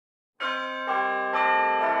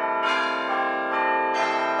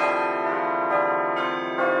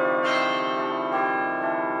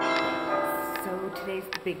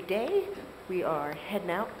big day. We are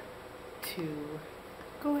heading out to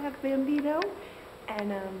go have Bambino,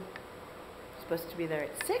 and supposed to be there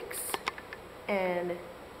at 6. And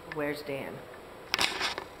where's Dan?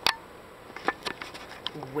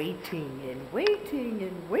 Waiting and waiting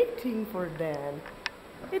and waiting for Dan.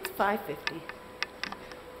 It's 5:50.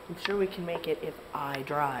 I'm sure we can make it if I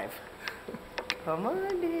drive. Come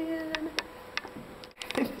on, Dan.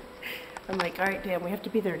 I'm like, all right, Dan, we have to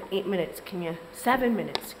be there in 8 minutes. Can you, 7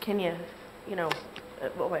 minutes? Can you,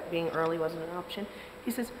 what, being early wasn't an option?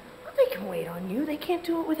 He says, well, they can wait on you. They can't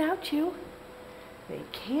do it without you. They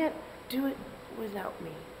can't do it without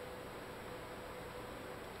me.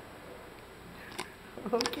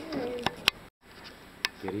 Okay.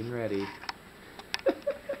 Getting ready.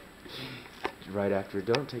 Right after,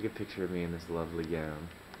 don't take a picture of me in this lovely gown.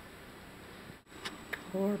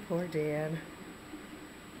 Poor Dan.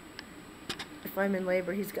 If I'm in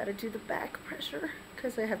labor, he's got to do the back pressure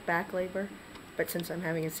because I have back labor. But since I'm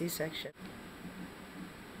having a C-section,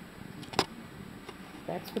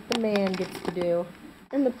 that's what the man gets to do.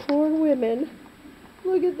 And the poor women.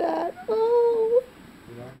 Look at that. Oh.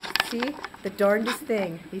 See? The darndest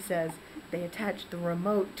thing, he says. They attached the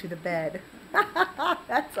remote to the bed.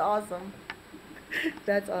 That's awesome.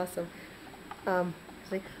 That's awesome.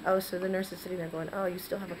 She's like, oh, so the nurse is sitting there going, oh, you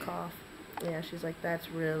still have a cough. Yeah, she's like, that's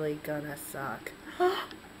really gonna suck.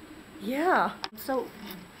 Yeah. So,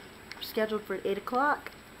 scheduled for 8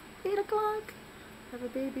 o'clock. 8 o'clock. Have a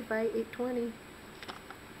baby by 8:20.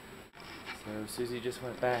 So Susie just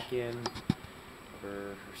went back in for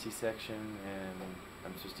her C-section, and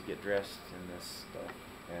I'm supposed to get dressed in this stuff.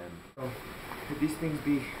 And oh, could these things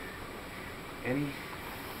be any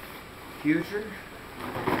huger?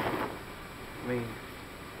 I mean,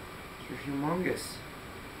 they're humongous.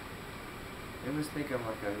 They must think I'm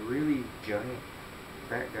like a really giant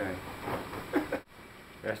fat guy.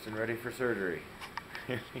 Dressed and ready for surgery.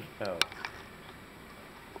 Here we go.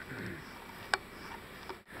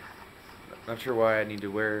 Not sure why I need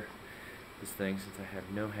to wear this thing since I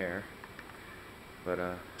have no hair, but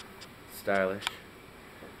stylish.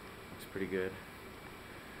 Looks pretty good.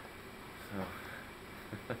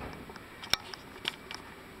 So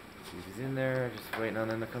Susie's in there, just waiting on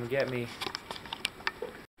them to come get me.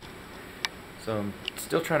 So I'm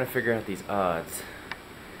still trying to figure out these odds.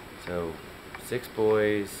 So 6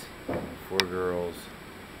 boys, 4 girls.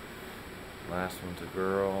 Last one's a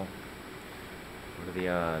girl. What are the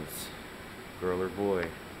odds? Girl or boy?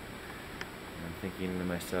 And I'm thinking to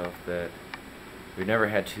myself that we've never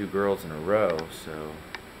had 2 girls in a row, so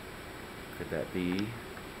could that be?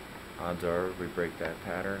 Odds are we break that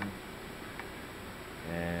pattern.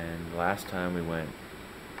 And last time we went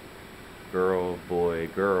girl, boy,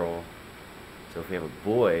 girl. So if we have a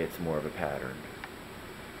boy, it's more of a pattern.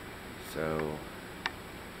 So,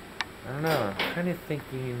 I don't know, I'm kind of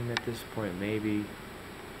thinking at this point maybe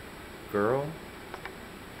girl.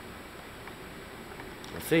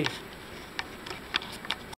 We'll see.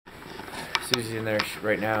 Susie's in there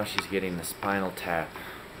right now. She's getting the spinal tap,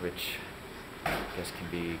 which I guess can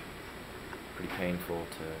be pretty painful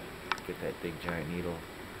to get that big giant needle.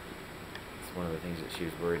 It's one of the things that she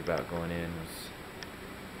was worried about going in was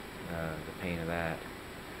the pain of that.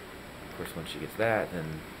 Of course, once she gets that,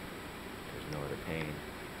 then there's no other pain,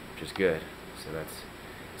 which is good. So that's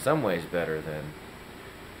in some ways better than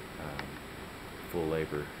full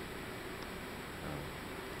labor.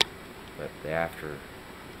 But the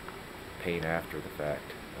pain after the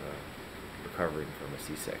fact, recovering from a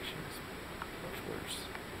C-section is much worse.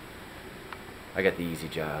 I got the easy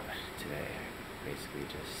job today. Basically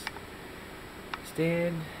just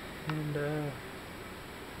stand and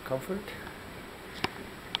comfort.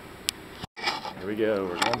 Here we go,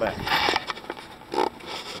 we're going back.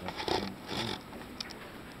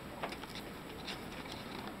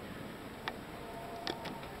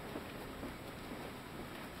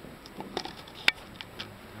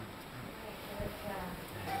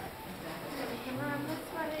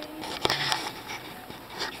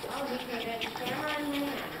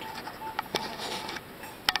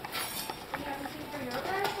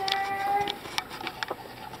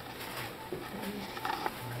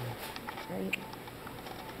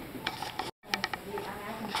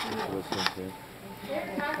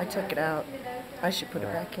 I took it out. I should put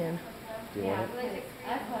it back in. Do you want it?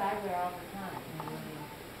 That's what I wear all the time.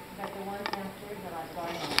 But the ones downstairs are like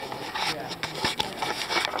garden.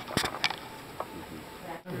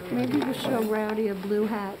 Maybe we'll show Rowdy a blue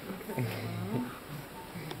hat.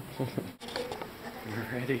 You're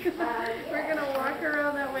ready? We're going to walk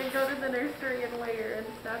around that way, go to the nursery and weigh her and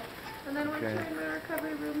stuff. And then once Okay. we're in the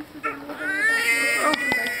recovery room, so then we'll bring her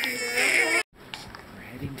back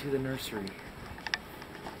to the to the nursery.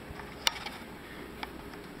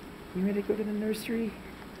 You ready to go to the nursery?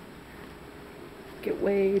 Get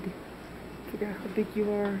weighed. Figure out how big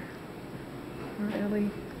you are. Oh, Ellie.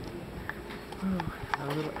 Oh, our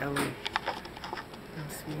little Ellie. How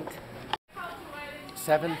sweet.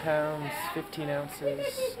 7 pounds, 15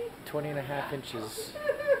 ounces, 20.5 inches.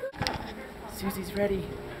 Susie's ready.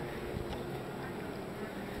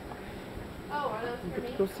 You get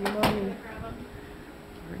to go see mommy.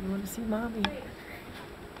 Where do you want to see mommy?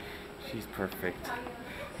 She's perfect.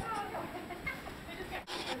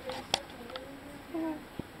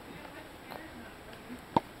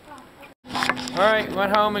 Alright,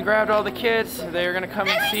 went home and grabbed all the kids. They're gonna come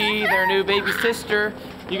and see their new baby sister.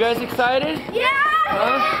 You guys excited? Yeah!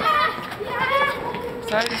 Huh? Yeah!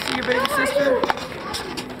 Excited to see your baby sister?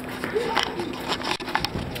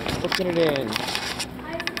 Looking it in.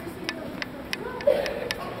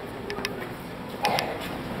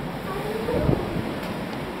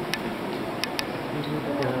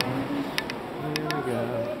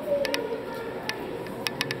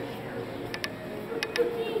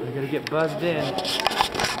 I gotta get buzzed in. What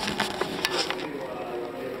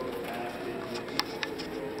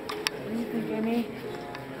do you think, Amy?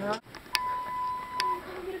 Huh?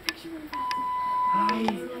 Hi.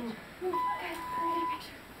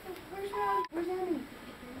 Where's Amy?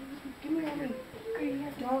 Give me Amy.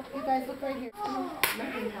 Don't, you guys look right here.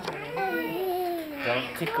 Don't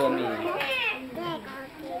tickle me. No,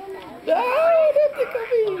 don't tickle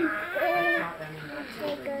me.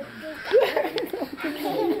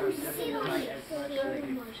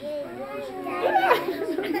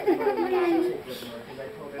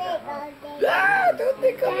 Ah, don't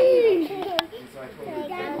tickle me.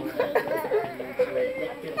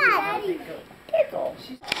 Tickle.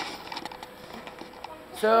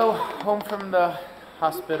 So, home from the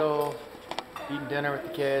hospital, eating dinner with the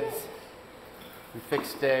kids. We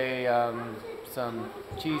fixed some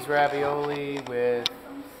cheese ravioli with,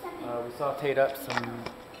 we sauteed up some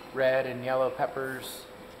red and yellow peppers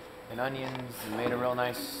and onions and made a real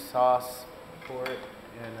nice sauce for it.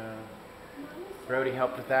 And Brody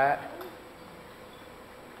helped with that.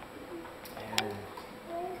 And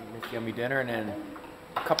make yummy dinner, and then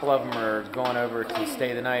a couple of them are going over to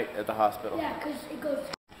stay the night at the hospital. Yeah, because it goes.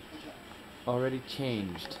 Already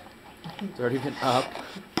changed. It's already been up.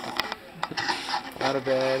 Out of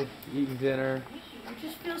bed, eating dinner. You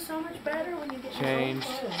just feel so much better when you get Changed.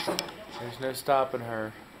 There's no stopping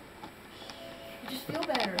her. You just feel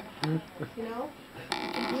better. You know?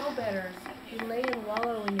 You can feel better. You lay and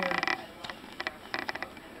wallow in your.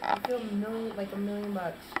 You feel like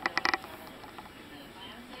 $1,000,000.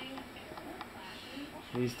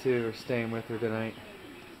 These two are staying with her tonight.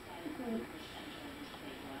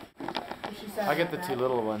 I get the two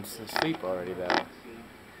little ones to sleep already though.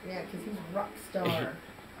 Yeah, because he's rock star.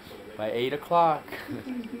 By 8 o'clock.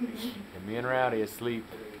 And me and Rowdy asleep.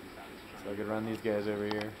 So I could run these guys over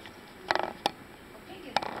here.